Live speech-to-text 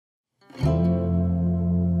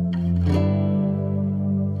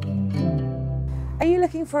Are you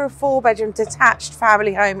looking for a 4-bedroom detached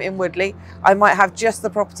family home in Woodley? I might have just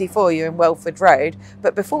the property for you in Welford Road,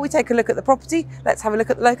 but before we take a look at the property, let's have a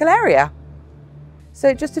look at the local area.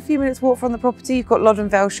 So just a few minutes walk from the property, you've got Loddon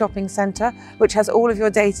Vale Shopping Centre, which has all of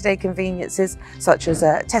your day-to-day conveniences, such as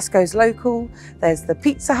Tesco's local, there's the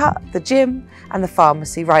Pizza Hut, the gym, and the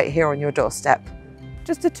pharmacy right here on your doorstep.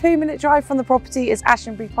 Just a 2-minute drive from the property is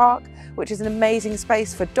Ashenbury Park, which is an amazing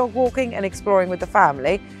space for dog walking and exploring with the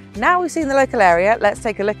family. Now we've seen the local area, let's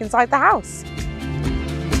take a look inside the house.